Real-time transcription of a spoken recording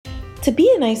To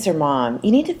be a nicer mom,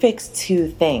 you need to fix two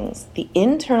things: the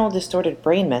internal distorted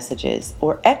brain messages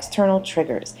or external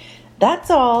triggers. That's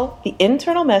all, the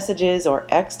internal messages or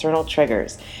external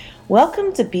triggers.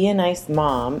 Welcome to Be a Nice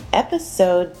Mom,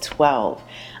 episode 12.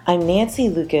 I'm Nancy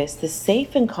Lucas, the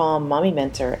safe and calm mommy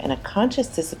mentor and a conscious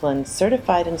discipline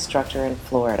certified instructor in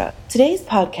Florida. Today's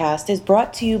podcast is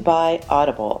brought to you by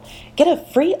Audible. Get a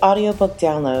free audiobook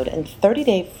download and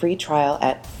 30-day free trial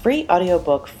at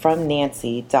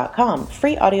freeaudiobookfromnancy.com.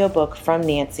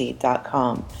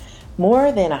 freeaudiobookfromnancy.com.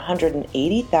 More than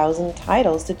 180,000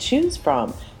 titles to choose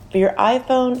from for your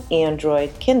iPhone,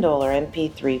 Android, Kindle, or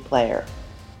MP3 player.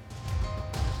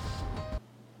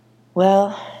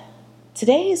 Well,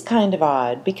 today is kind of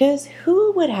odd because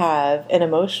who would have an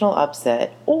emotional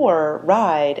upset or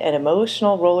ride an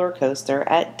emotional roller coaster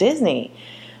at Disney?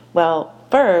 Well,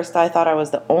 first I thought I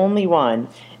was the only one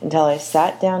until I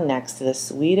sat down next to the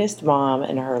sweetest mom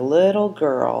and her little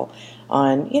girl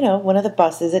on, one of the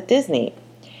buses at Disney.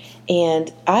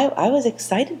 And I was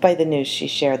excited by the news she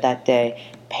shared that day.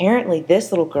 Apparently,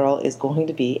 this little girl is going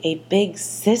to be a big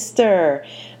sister.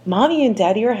 Mommy and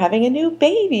Daddy are having a new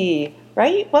baby,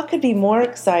 right? What could be more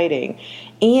exciting?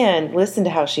 And listen to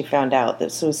how she found out.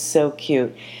 This was so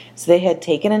cute. So they had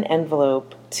taken an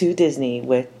envelope to Disney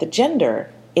with the gender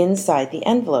inside the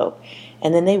envelope.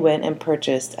 And then they went and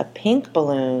purchased a pink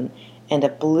balloon and a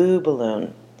blue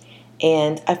balloon.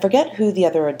 And I forget who the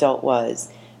other adult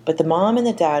was, but the mom and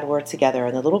the dad were together,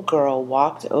 and the little girl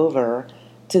walked over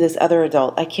to this other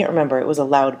adult. I can't remember. It was a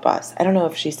loud bus. I don't know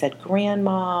if she said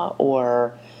grandma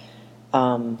or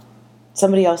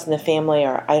somebody else in the family,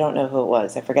 or I don't know who it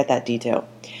was. I forget that detail.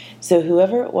 So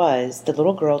whoever it was, the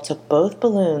little girl took both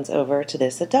balloons over to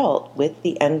this adult with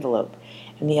the envelope.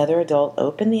 And the other adult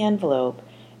opened the envelope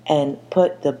and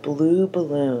put the blue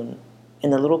balloon in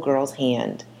the little girl's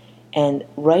hand. And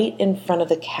right in front of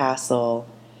the castle,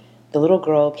 the little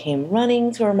girl came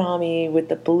running to her mommy with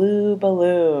the blue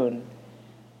balloon.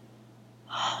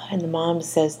 And the mom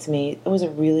says to me, it was a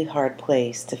really hard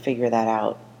place to figure that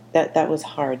out. That was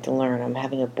hard to learn. I'm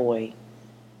having a boy.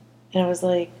 And I was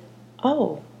like,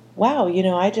 oh, wow.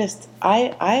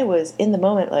 I was in the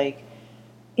moment like,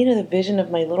 the vision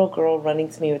of my little girl running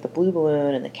to me with the blue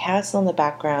balloon and the castle in the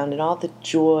background and all the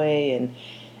joy and,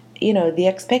 the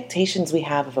expectations we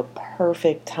have of a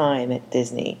perfect time at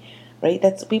Disney, right?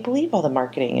 We believe all the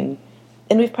marketing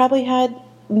and we've probably had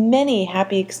many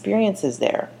happy experiences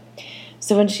there.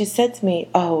 So when she said to me,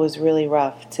 oh, it was really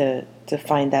rough to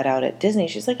find that out at Disney,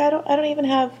 she's like, I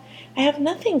have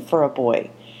nothing for a boy.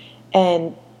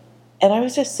 And I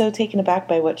was just so taken aback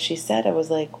by what she said. I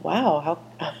was like, wow, how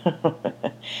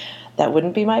that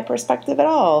wouldn't be my perspective at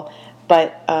all.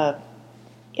 But,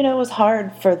 it was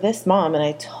hard for this mom, and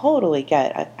I totally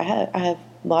get. I have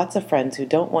lots of friends who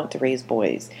don't want to raise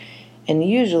boys. And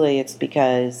usually it's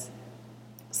because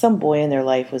some boy in their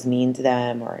life was mean to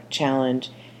them or a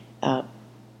challenge.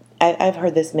 I've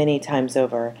heard this many times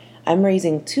over. I'm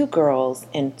raising 2 girls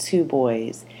and 2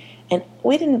 boys. And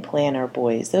we didn't plan our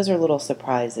boys. Those are little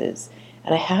surprises.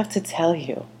 And I have to tell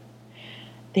you,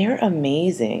 they're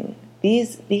amazing.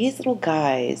 These little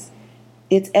guys,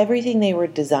 it's everything they were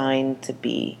designed to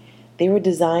be. They were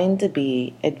designed to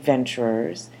be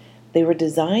adventurers. They were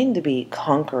designed to be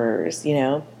conquerors,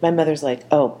 My mother's like,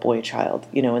 oh, boy child,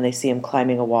 when they see him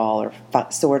climbing a wall or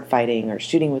sword fighting or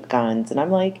shooting with guns. And I'm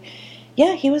like,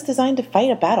 yeah, he was designed to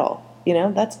fight a battle.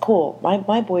 That's cool.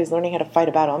 My boy's learning how to fight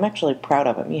a battle. I'm actually proud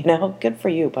of him, Good for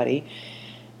you, buddy.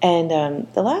 And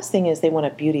the last thing is they want a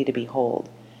beauty to behold.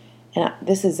 And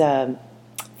this is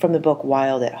from the book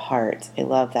Wild at Heart. I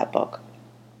love that book.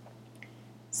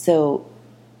 So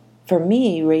for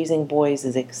me, raising boys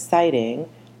is exciting.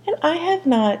 And I have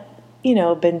not,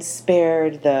 been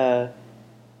spared the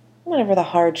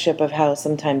hardship of how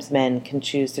sometimes men can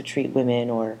choose to treat women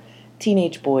or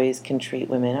teenage boys can treat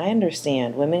women. I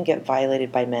understand women get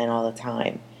violated by men all the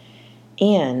time.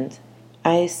 And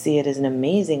I see it as an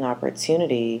amazing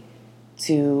opportunity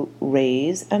to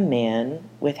raise a man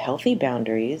with healthy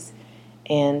boundaries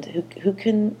and who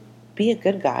can be a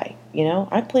good guy.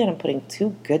 I plan on putting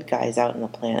 2 good guys out on the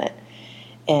planet.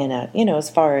 And, as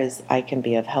far as I can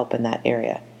be of help in that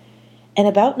area. And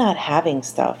about not having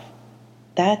stuff,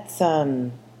 that's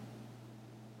like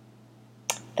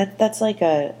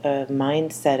a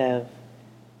mindset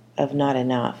of not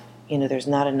enough. There's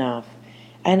not enough.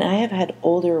 And I have had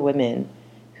older women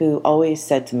who always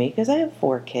said to me, because I have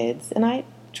 4 kids, and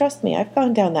trust me, I've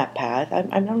gone down that path. I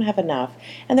don't have enough.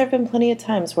 And there have been plenty of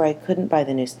times where I couldn't buy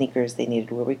the new sneakers they needed,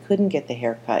 where we couldn't get the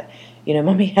haircut.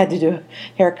 Mommy had to do a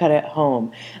haircut at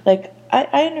home. Like,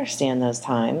 I understand those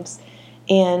times.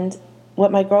 And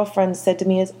what my girlfriend said to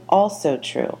me is also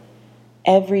true.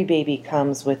 Every baby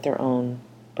comes with their own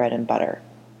bread and butter.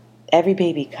 Every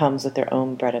baby comes with their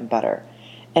own bread and butter.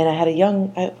 And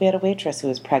we had a waitress who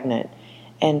was pregnant,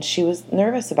 and she was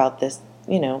nervous about this,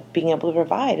 being able to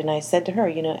provide. And I said to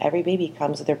her, every baby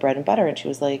comes with their bread and butter. And she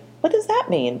was like, what does that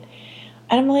mean?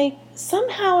 And I'm like,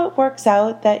 somehow it works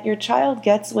out that your child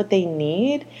gets what they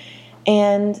need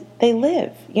and they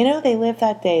live. They live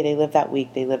that day, they live that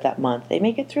week, they live that month. They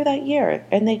make it through that year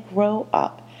and they grow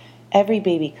up. Every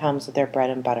baby comes with their bread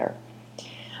and butter.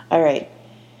 All right.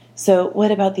 So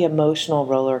what about the emotional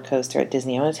roller coaster at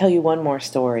Disney? I want to tell you one more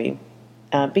story.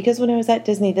 Because when I was at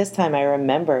Disney this time, I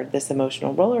remembered this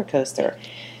emotional roller coaster.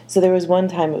 So there was one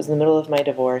time, it was in the middle of my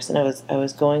divorce, and I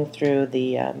was going through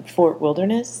the Fort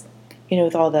Wilderness,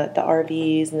 with all the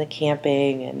RVs and the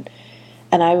camping,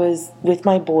 and I was with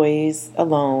my boys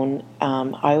alone.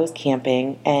 I was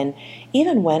camping, and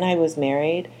even when I was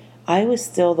married, I was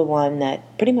still the one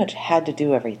that pretty much had to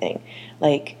do everything.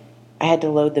 Like, I had to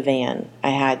load the van.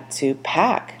 I had to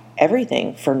pack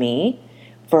everything for me,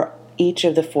 for each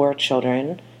of the 4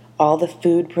 children, all the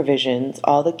food provisions,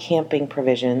 all the camping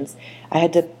provisions. I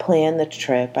had to plan the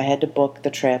trip. I had to book the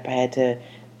trip. I had to,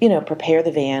 prepare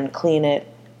the van, clean it,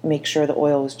 make sure the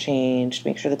oil was changed,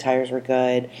 make sure the tires were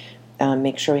good,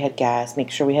 make sure we had gas, make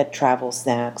sure we had travel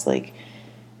snacks. Like,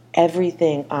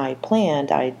 everything I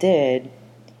planned, I did.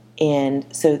 And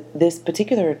so this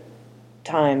particular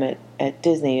time at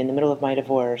Disney in the middle of my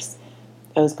divorce,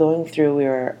 I was going through, we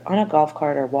were on a golf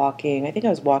cart or walking. I think I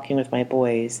was walking with my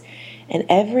boys. And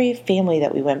every family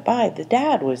that we went by, the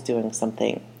dad was doing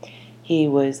something. He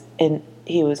was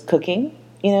cooking,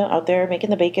 out there making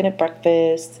the bacon at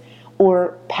breakfast,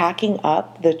 or packing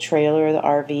up the trailer or the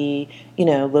RV,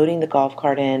 loading the golf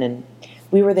cart in. And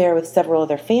we were there with several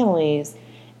other families,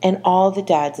 and all the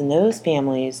dads in those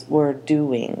families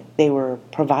they were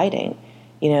providing.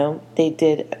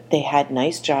 They had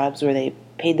nice jobs where they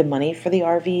paid the money for the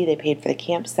RV, they paid for the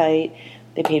campsite,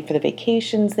 they paid for the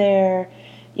vacations there.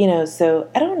 So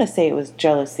I don't want to say it was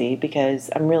jealousy,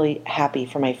 because I'm really happy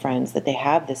for my friends that they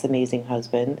have this amazing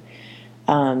husband.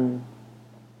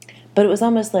 But it was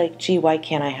almost like, gee, why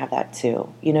can't I have that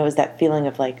too? It was that feeling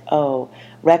of like, oh,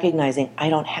 recognizing I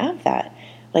don't have that.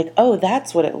 Like, oh,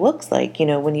 that's what it looks like.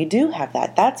 When you do have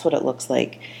that, that's what it looks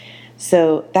like.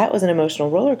 So that was an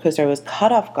emotional roller coaster. I was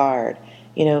caught off guard.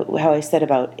 How I said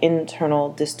about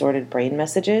internal distorted brain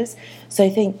messages. So I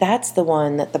think that's the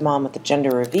one that the mom with the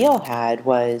gender reveal had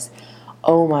was,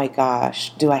 oh my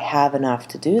gosh, do I have enough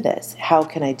to do this? How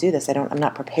can I do this? I'm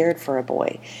not prepared for a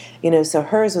boy. So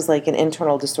hers was like an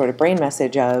internal distorted brain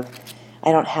message of,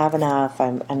 I don't have enough,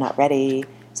 I'm not ready,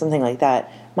 something like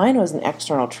that. Mine was an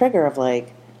external trigger of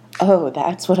like, oh,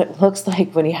 that's what it looks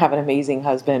like when you have an amazing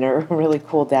husband or a really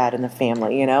cool dad in the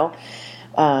family,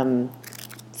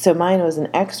 So mine was an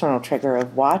external trigger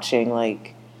of watching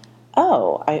like,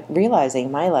 oh,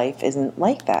 realizing my life isn't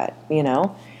like that.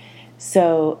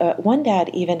 So one dad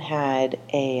even had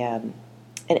an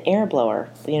air blower,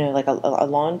 like a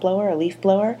lawn blower, a leaf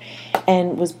blower,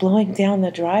 and was blowing down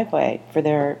the driveway for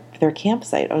their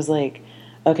campsite. I was like,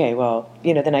 okay, well,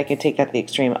 then I could take that to the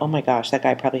extreme. Oh my gosh, that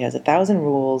guy probably has 1,000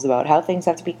 rules about how things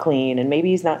have to be clean, and maybe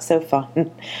he's not so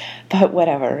fun. But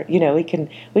whatever, we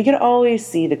can always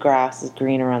see the grass is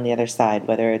greener on the other side,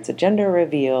 whether it's a gender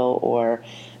reveal or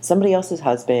somebody else's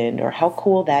husband, or how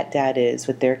cool that dad is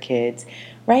with their kids,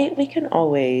 right? We can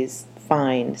always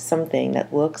find something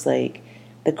that looks like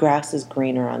the grass is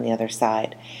greener on the other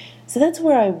side. So that's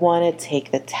where I want to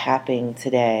take the tapping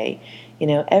today.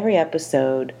 Every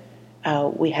episode,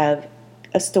 we have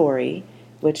a story,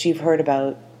 which you've heard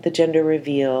about the gender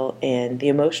reveal and the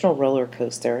emotional roller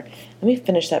coaster. Let me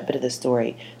finish that bit of the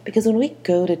story, because when we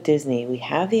go to Disney, we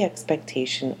have the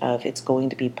expectation of it's going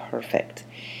to be perfect.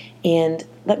 And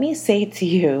let me say to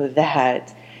you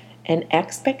that an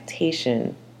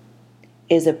expectation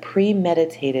is a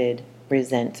premeditated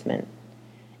resentment.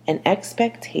 An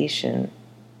expectation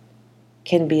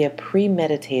can be a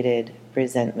premeditated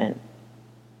resentment.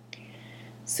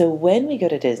 So when we go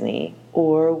to Disney,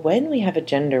 or when we have a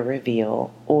gender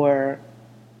reveal, or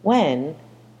when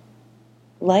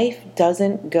life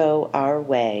doesn't go our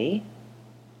way,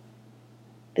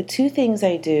 the 2 things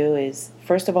I do is,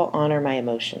 first of all, honor my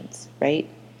emotions, right?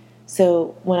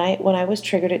 So when I was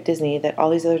triggered at Disney that all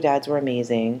these other dads were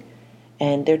amazing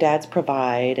and their dads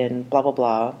provide and blah, blah,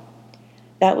 blah,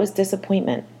 that was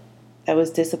disappointment. That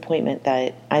was disappointment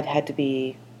that I've had to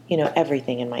be,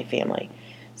 everything in my family.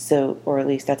 So, or at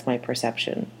least that's my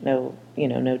perception. No,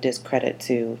 no discredit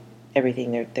to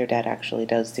everything their dad actually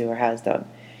does do or has done.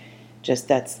 Just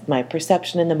that's my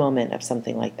perception in the moment of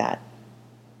something like that.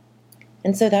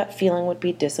 And so that feeling would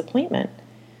be disappointment.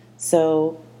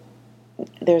 So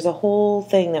there's a whole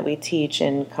thing that we teach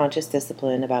in conscious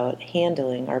discipline about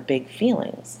handling our big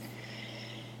feelings.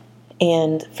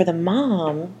 And for the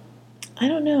mom, I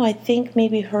don't know, I think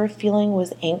maybe her feeling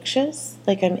was anxious.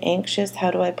 Like, I'm anxious,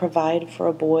 how do I provide for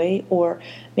a boy? Or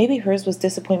maybe hers was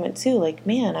disappointment too. Like,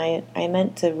 man, I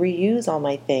meant to reuse all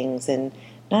my things and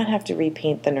not have to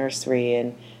repaint the nursery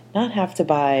and not have to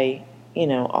buy,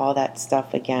 all that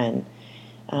stuff again.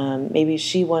 Maybe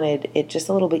she wanted it just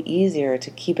a little bit easier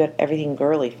to keep everything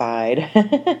girlified.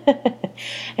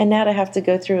 And now to have to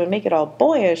go through and make it all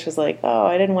boyish was like, oh,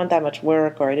 I didn't want that much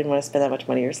work, or I didn't want to spend that much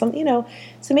money or something.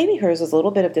 So maybe hers was a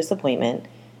little bit of disappointment.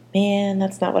 Man,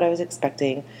 that's not what I was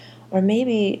expecting. Or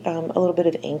maybe a little bit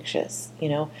of anxious.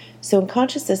 So in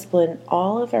conscious discipline,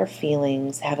 all of our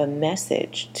feelings have a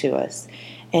message to us.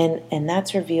 And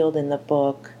that's revealed in the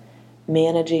book,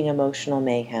 Managing Emotional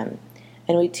Mayhem.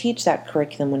 And we teach that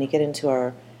curriculum when you get into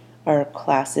our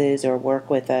classes or work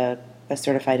with a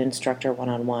certified instructor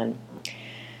one-on-one.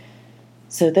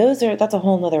 So that's a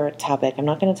whole nother topic. I'm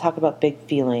not going to talk about big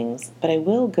feelings, but I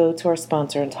will go to our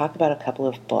sponsor and talk about a couple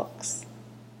of books.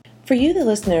 For you, the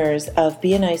listeners of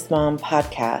Be a Nice Mom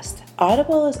podcast,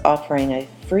 Audible is offering a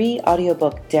free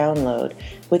audiobook download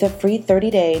with a free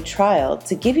 30-day trial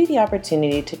to give you the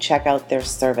opportunity to check out their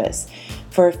service.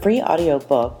 For a free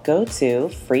audiobook, go to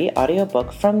Free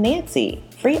Audiobook from Nancy,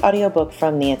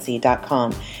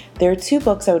 freeaudiobookfromnancy.com. There are 2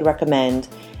 books I would recommend: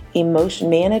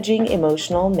 Managing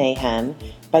Emotional Mayhem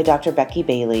by Dr. Becky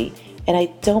Bailey, and I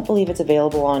don't believe it's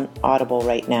available on Audible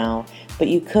right now, but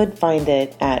you could find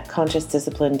it at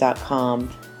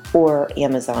consciousdiscipline.com or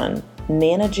Amazon.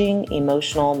 Managing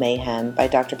Emotional Mayhem by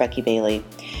Dr. Becky Bailey.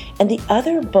 And the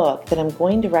other book that I'm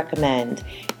going to recommend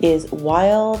is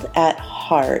Wild at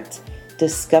Heart,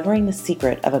 Discovering the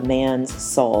Secret of a Man's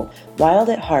Soul. Wild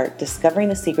at Heart, Discovering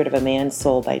the Secret of a Man's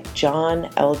Soul by John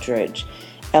Eldredge.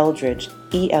 Eldredge,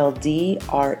 Eldredge.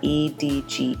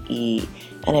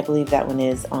 And I believe that one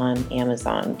is on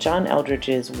Amazon. John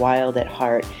Eldredge's Wild at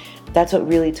Heart. That's what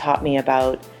really taught me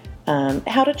about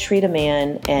how to treat a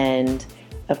man and,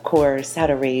 of course, how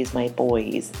to raise my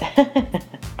boys.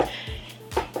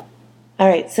 All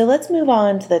right, so let's move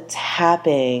on to the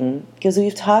tapping, because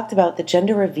we've talked about the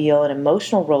gender reveal and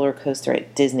emotional roller coaster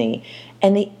at Disney.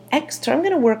 And I'm going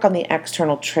to work on the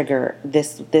external trigger,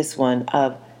 this one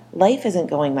of life isn't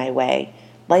going my way.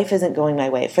 Life isn't going my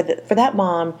way. For that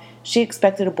mom, she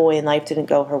expected a boy and life didn't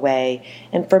go her way.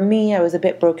 And for me, I was a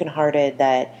bit brokenhearted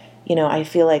that, I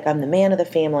feel like I'm the man of the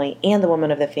family and the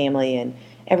woman of the family, and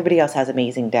everybody else has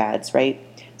amazing dads, right?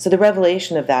 So the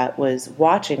revelation of that was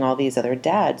watching all these other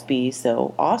dads be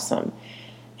so awesome.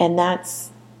 And those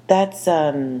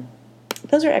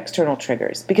are external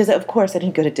triggers, because of course I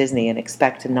didn't go to Disney and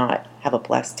expect to not have a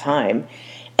blessed time.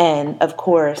 And of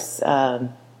course,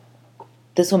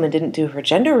 this woman didn't do her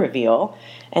gender reveal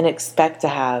and expect to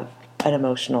have an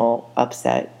emotional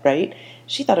upset, right?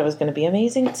 She thought it was going to be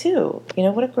amazing too.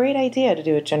 What a great idea to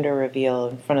do a gender reveal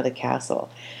in front of the castle.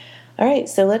 All right,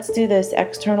 so let's do this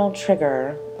external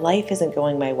trigger. Life isn't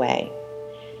going my way.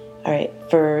 All right,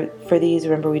 for these,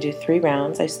 remember we do 3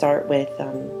 rounds. I start with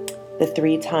the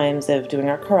 3 times of doing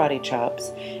our karate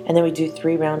chops, and then we do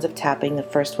 3 rounds of tapping. The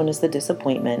first one is the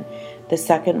disappointment. The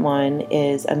second one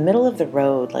is a middle of the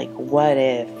road, like what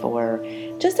if, or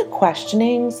just a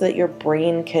questioning so that your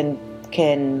brain can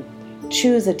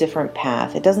choose a different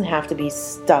path. It doesn't have to be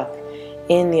stuck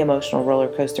in the emotional roller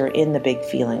coaster, in the big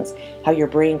feelings, how your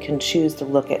brain can choose to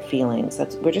look at feelings.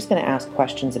 We're just going to ask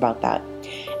questions about that.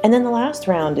 And then the last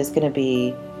round is going to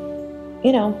be,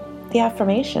 the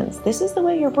affirmations. This is the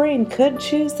way your brain could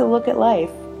choose to look at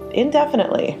life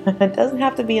indefinitely. It doesn't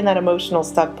have to be in that emotional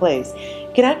stuck place.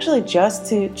 You can actually just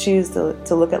choose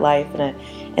to look at life in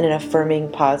an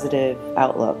affirming, positive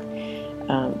outlook.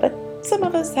 But some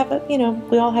of us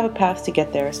we all have a path to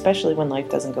get there, especially when life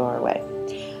doesn't go our way.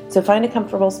 So find a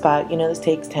comfortable spot. This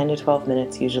takes 10 to 12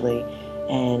 minutes usually.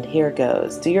 And here it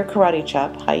goes. Do your karate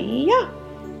chop. Hi-ya!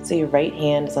 So your right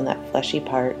hand is on that fleshy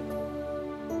part.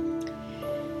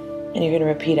 And you're going to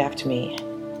repeat after me.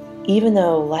 Even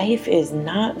though life is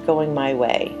not going my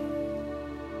way,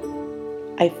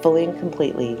 I fully and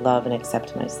completely love and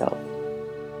accept myself.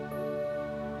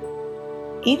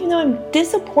 Even though I'm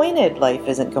disappointed life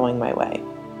isn't going my way,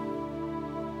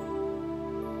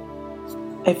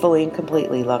 I fully and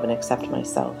completely love and accept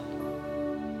myself.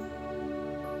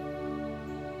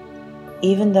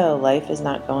 Even though life is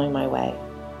not going my way,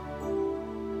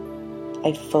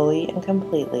 I fully and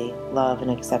completely love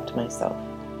and accept myself.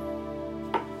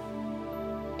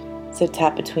 So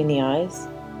tap between the eyes.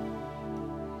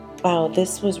 Wow,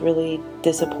 this was really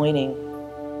disappointing.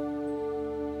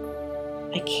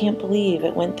 I can't believe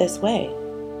it went this way.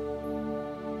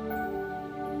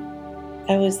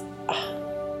 I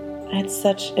had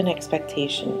such an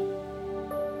expectation.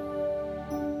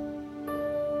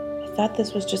 I thought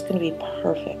this was just going to be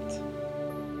perfect.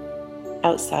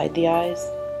 Outside the eyes,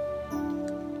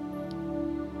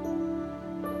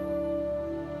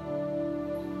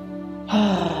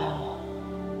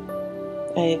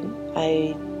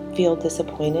 I feel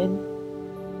disappointed.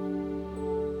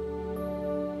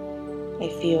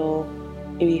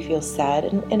 Maybe you feel sad,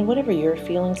 and whatever your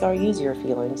feelings are, use your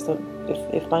feelings. So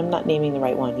if I'm not naming the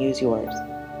right one, use yours.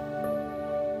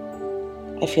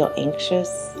 I feel anxious,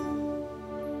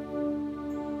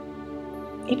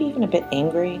 maybe even a bit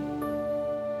angry,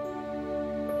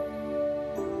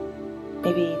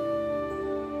 maybe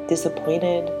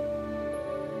disappointed,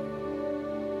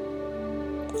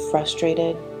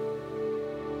 frustrated,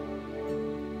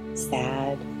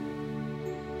 sad.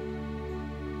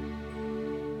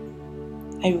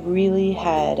 I really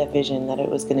had a vision that it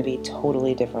was going to be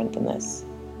totally different than this.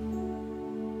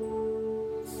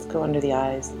 Let's go under the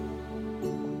eyes.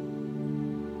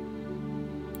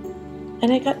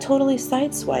 And I got totally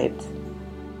sideswiped.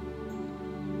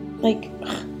 Like,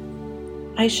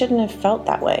 I shouldn't have felt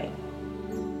that way.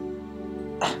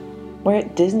 We're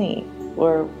at Disney,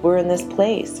 or we're in this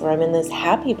place, or I'm in this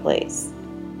happy place.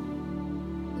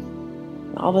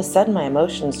 And all of a sudden, my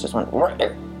emotions just went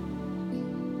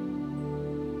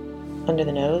under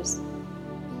the nose.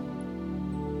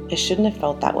 I shouldn't have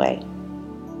felt that way.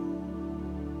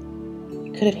 I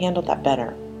could have handled that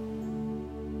better.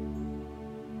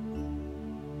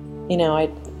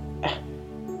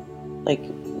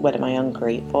 What am I,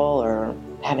 ungrateful or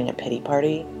having a pity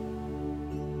party?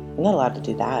 I'm not allowed to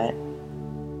do that. I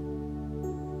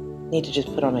need to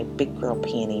just put on my big girl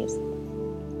panties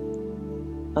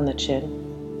on the chin.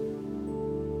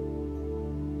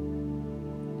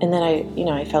 And then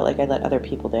I felt like I let other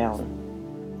people down.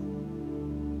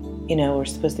 We're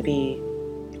supposed to be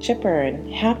chipper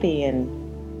and happy, and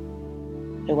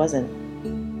it wasn't.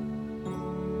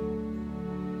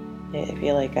 I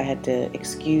feel like I had to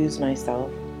excuse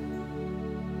myself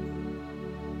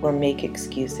or make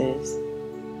excuses.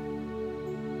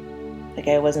 Like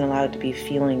I wasn't allowed to be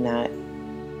feeling that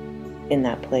in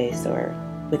that place or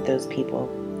with those people.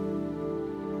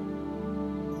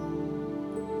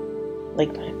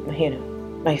 Like,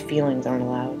 my feelings aren't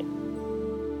allowed.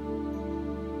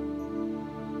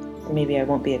 Or maybe I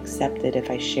won't be accepted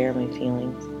if I share my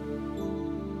feelings.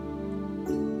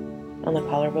 On the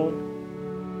collarbone.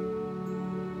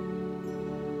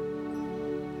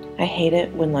 I hate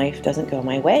it when life doesn't go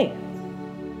my way.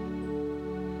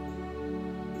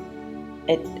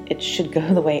 It should go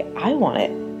the way I want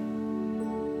it.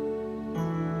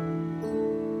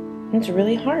 It's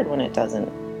really hard when it doesn't.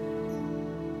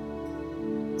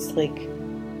 It's like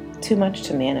too much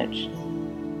to manage.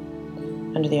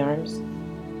 Under the arms.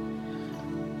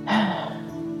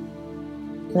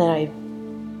 And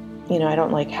then I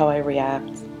don't like how I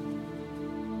react.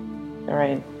 Or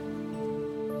I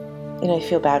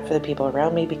feel bad for the people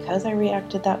around me because I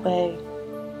reacted that way.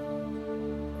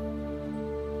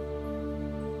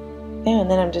 Yeah, and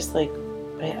then I'm just like,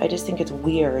 I just think it's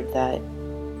weird that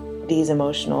these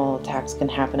emotional attacks can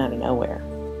happen out of nowhere.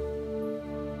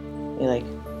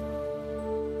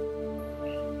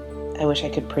 I wish I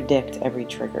could predict every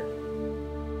trigger.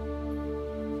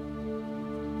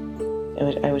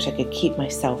 I wish I could keep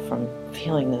myself from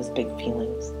feeling those big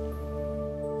feelings.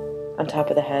 On top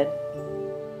of the head.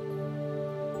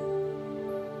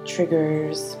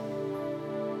 Triggers,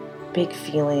 big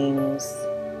feelings,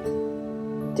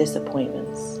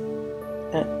 disappointments.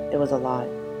 It was a lot.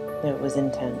 It was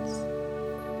intense.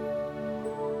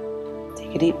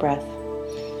 Take a deep breath.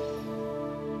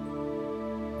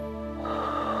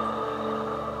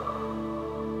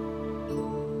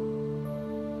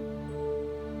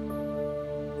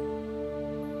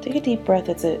 Take a deep breath.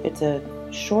 It's a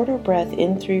shorter breath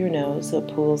in through your nose, so it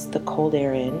pulls the cold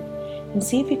air in. And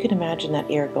see if you can imagine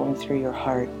that air going through your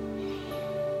heart.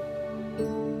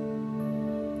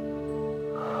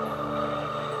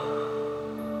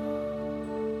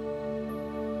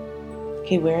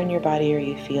 Okay, where in your body are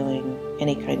you feeling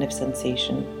any kind of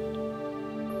sensation?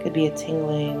 Could be a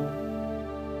tingling,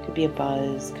 could be a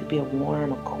buzz, could be a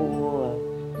warm, a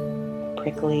cool, a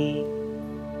prickly,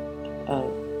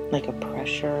 like a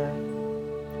pressure.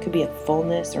 Could be a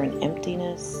fullness or an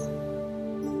emptiness.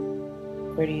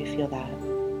 Where do you feel that?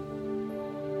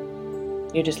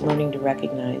 You're just learning to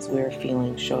recognize where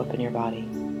feelings show up in your body.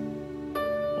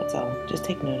 That's all. Just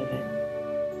take note of it.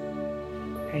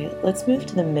 All right, let's move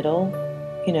to the middle,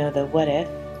 the what if.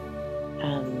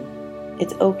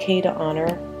 It's okay to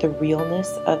honor the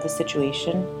realness of the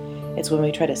situation. It's when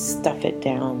we try to stuff it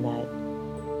down that,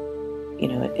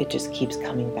 it just keeps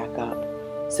coming back up.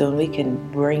 So when we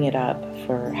can bring it up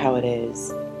for how it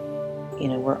is,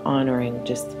 we're honoring,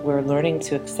 we're learning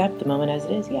to accept the moment as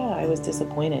it is. Yeah, I was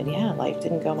disappointed. Yeah, life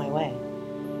didn't go my way.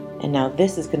 And now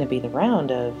this is going to be the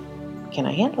round of, can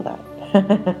I handle that?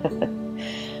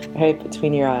 Right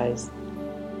between your eyes.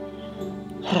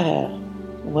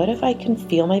 What if I can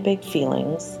feel my big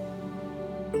feelings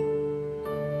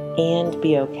and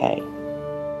be okay?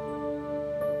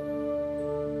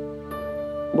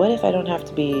 What if I don't have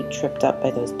to be tripped up by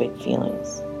those big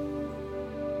feelings?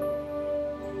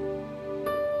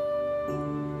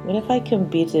 What if I can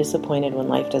be disappointed when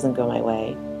life doesn't go my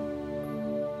way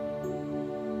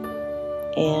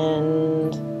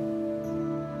and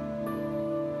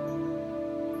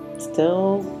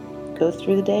still go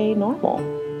through the day normal?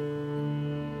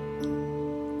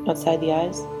 Outside the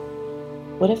eyes?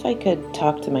 What if I could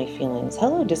talk to my feelings?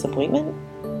 Hello, disappointment.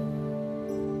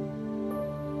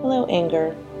 Hello,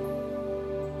 anger.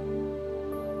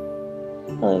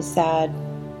 Hello, sad.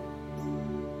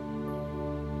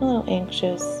 Hello,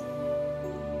 anxious.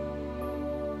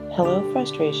 Hello,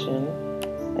 frustration.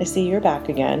 I see you're back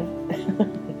again.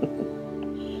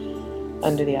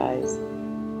 Under the eyes.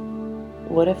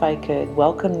 What if I could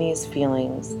welcome these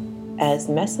feelings as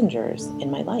messengers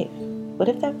in my life? What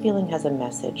if that feeling has a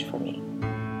message for me?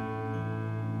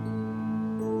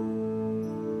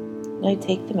 And I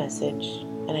take the message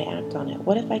and I act on it.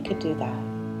 What if I could do that?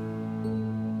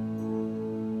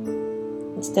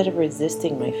 Instead of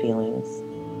resisting my feelings,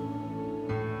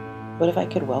 what if I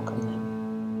could welcome them?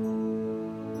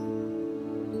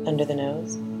 Under the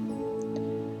nose?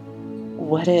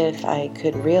 What if I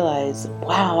could realize,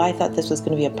 wow, I thought this was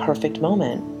going to be a perfect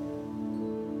moment,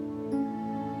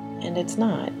 and it's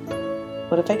not.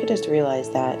 What if I could just realize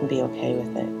that and be okay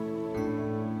with it?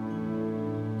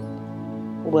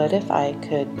 What if I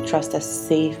could trust a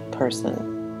safe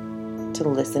person to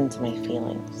listen to my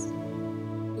feelings?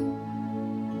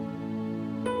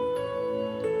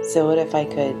 So what if I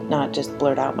could not just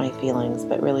blurt out my feelings,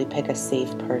 but really pick a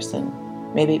safe person?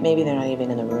 Maybe they're not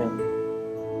even in the room.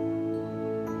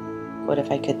 What if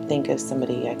I could think of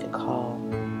somebody I could call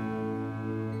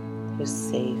who's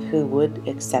safe, who would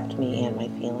accept me and my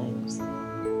feelings,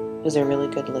 who's a really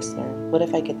good listener? What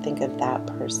if I could think of that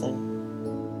person?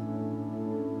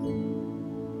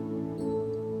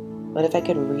 What if I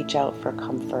could reach out for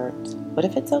comfort? What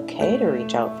if it's okay to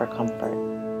reach out for comfort?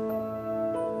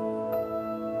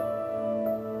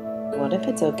 What if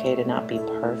it's okay to not be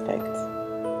perfect?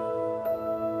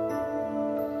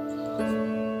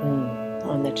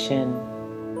 On the chin.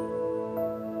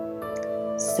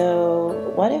 So,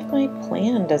 what if my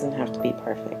plan doesn't have to be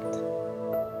perfect?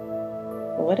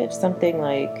 What if something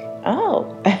like,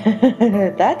 oh,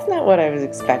 that's not what I was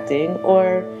expecting,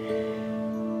 or,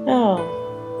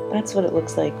 oh, that's what it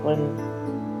looks like when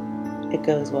it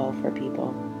goes well for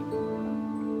people.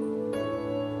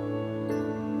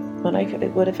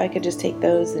 What if I could just take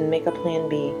those and make a plan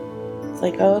B? It's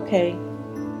like, oh, okay,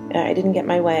 I didn't get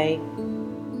my way.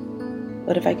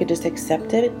 What if I could just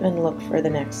accept it and look for the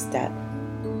next step?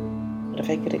 What if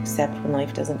I could accept when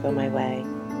life doesn't go my way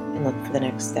and look for the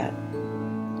next step?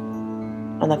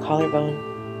 On the collarbone.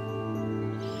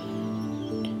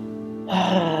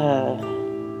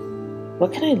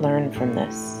 What can I learn from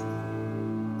this?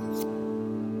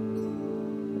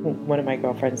 One of my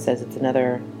girlfriends says it's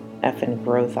another effing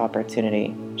growth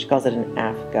opportunity. She calls it an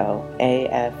AFGO.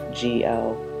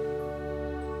 AFGO.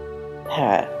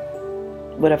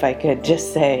 What if I could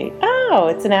just say, oh,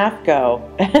 it's an AFGO.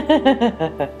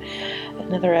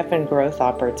 Another effing growth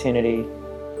opportunity.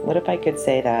 What if I could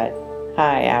say that?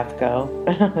 Hi, AFGO.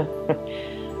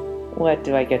 What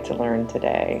do I get to learn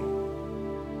today?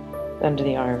 Under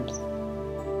the arms.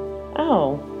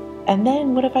 Oh, and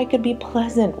then what if I could be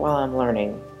pleasant while I'm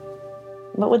learning?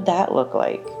 What would that look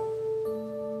like?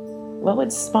 What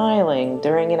would smiling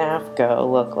during an AFGO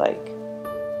look like?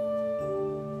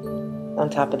 On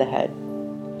top of the head.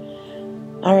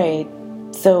 All right,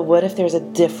 so what if there's a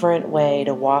different way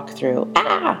to walk through?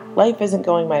 Life isn't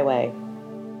going my way.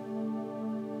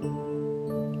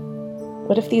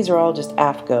 What if these are all just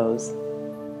AFGOs?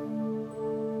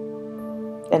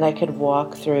 And I could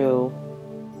walk through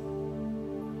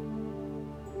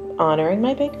honoring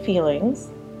my big feelings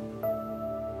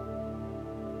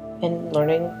and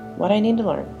learning what I need to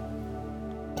learn.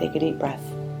 Take a deep breath.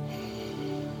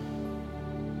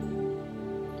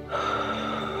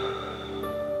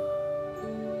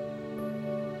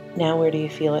 Now where do you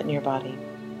feel it in your body?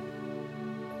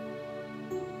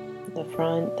 The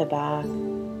front, the back,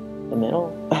 The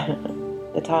middle?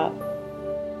 The top?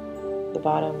 The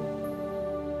bottom?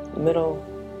 The middle?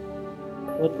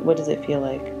 What does it feel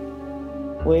like?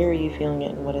 Where are you feeling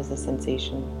it, and what is the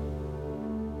sensation?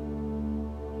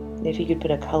 If you could put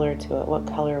a color to it, what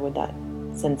color would that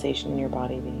sensation in your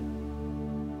body be?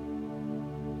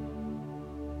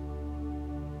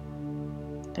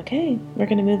 Okay, we're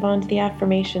going to move on to the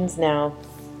affirmations now,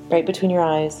 right between your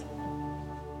eyes.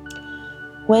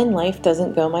 When life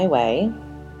doesn't go my way,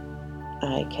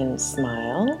 I can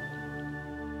smile,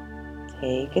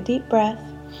 take a deep breath,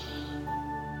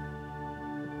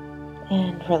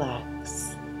 and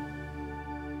relax.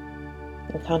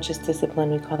 In conscious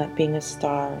discipline, we call that being a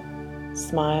star.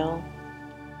 Smile,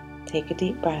 take a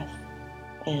deep breath,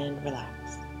 and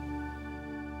relax.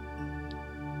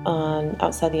 On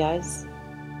outside the eyes,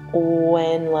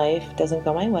 when life doesn't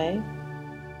go my way,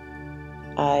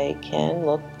 I can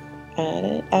look at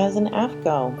it as an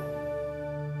AFGO.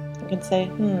 You can say,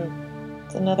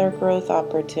 it's another growth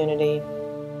opportunity.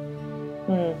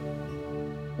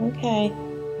 Okay.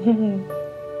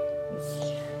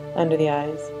 Under the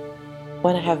eyes.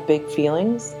 When I have big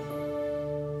feelings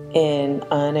in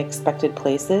unexpected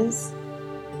places,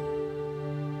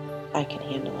 I can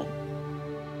handle it.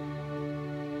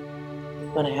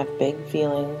 When I have big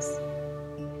feelings,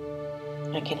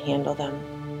 I can handle them.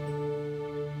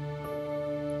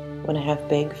 When I have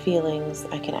big feelings,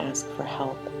 I can ask for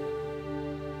help.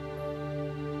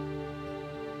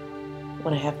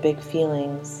 When I have big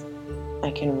feelings,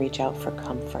 I can reach out for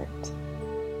comfort.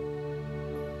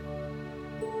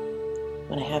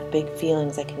 When I have big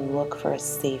feelings, I can look for a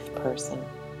safe person.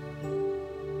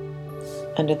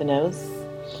 Under the nose.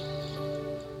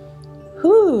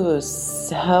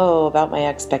 So about my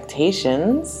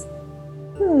expectations.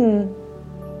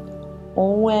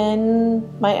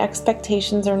 When my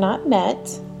expectations are not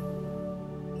met,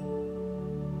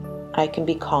 I can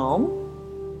be calm.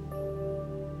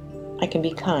 I can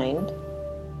be kind.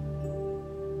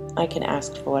 I can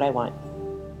ask for what I want.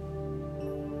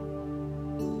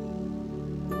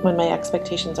 When my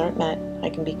expectations aren't met, I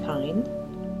can be kind.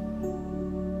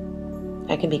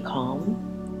 I can be calm.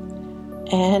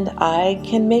 And I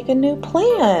can make a new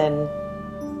plan.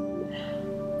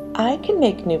 I can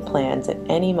make new plans at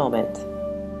any moment.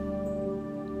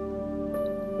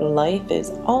 Life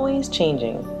is always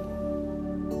changing.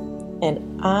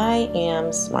 And I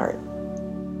am smart.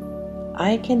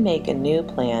 I can make a new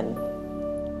plan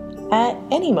at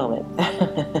any moment.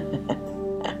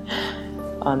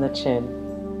 On the chin.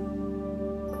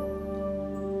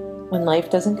 When life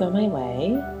doesn't go my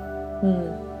way,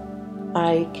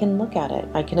 I can look at it.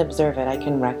 I can observe it. I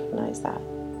can recognize that.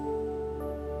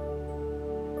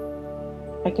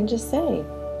 I can just say,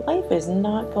 life is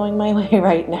not going my way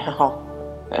right now.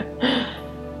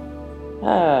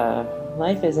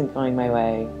 Life isn't going my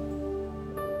way.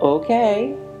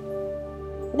 Okay.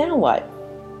 Now what?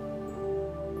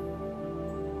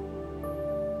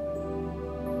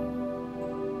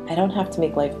 I don't have to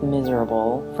make life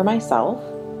miserable for myself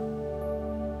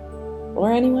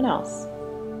or anyone else.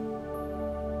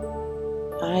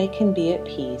 I can be at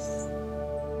peace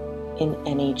in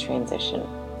any transition.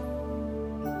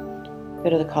 Go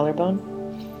to the collarbone.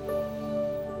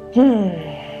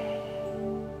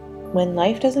 When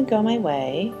life doesn't go my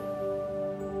way,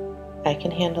 I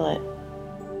can handle it.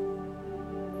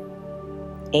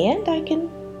 And I can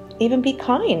even be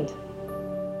kind.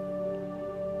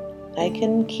 I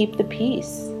can keep the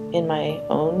peace in my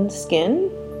own skin,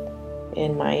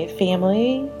 in my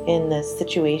family, in this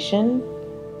situation.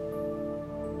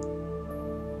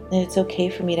 And it's okay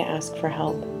for me to ask for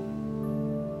help.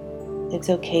 It's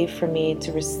okay for me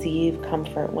to receive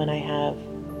comfort when I have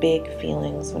big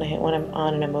feelings, when I'm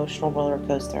on an emotional roller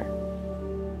coaster.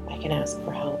 I can ask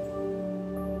for help.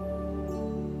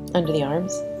 Under the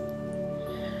arms.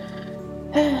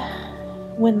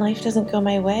 When life doesn't go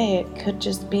my way, it could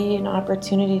just be an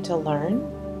opportunity to learn.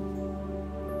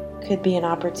 Could be an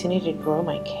opportunity to grow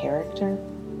my character.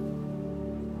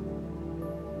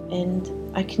 And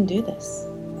I can do this.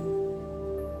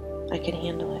 I can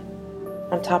handle it.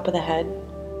 On top of the head,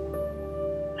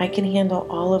 I can handle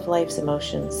all of life's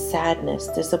emotions: sadness,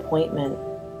 disappointment,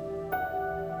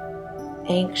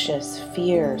 anxious,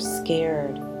 fear,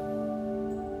 scared.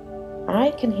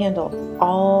 I can handle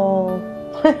all,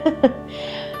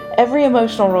 every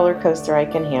emotional roller coaster I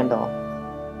can handle.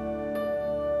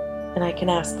 And I can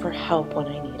ask for help when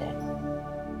I need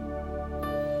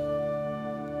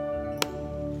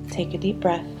it. Take a deep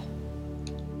breath.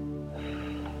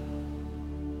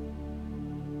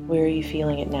 Where are you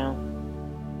feeling it now?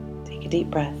 Take a deep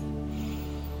breath.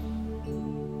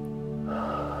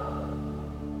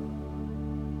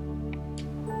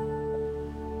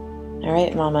 All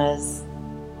right, mamas.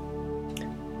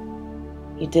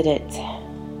 You did it.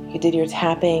 You did your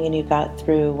tapping and you got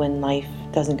through when life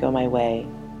doesn't go my way.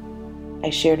 I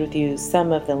shared with you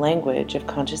some of the language of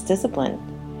conscious discipline.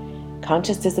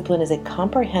 Conscious discipline is a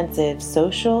comprehensive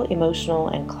social, emotional,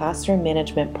 and classroom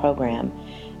management program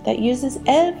that uses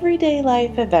everyday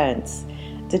life events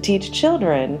to teach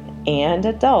children and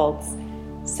adults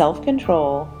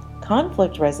self-control,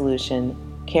 conflict resolution,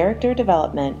 character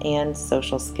development, and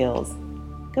social skills.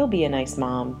 Go be a nice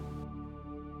mom.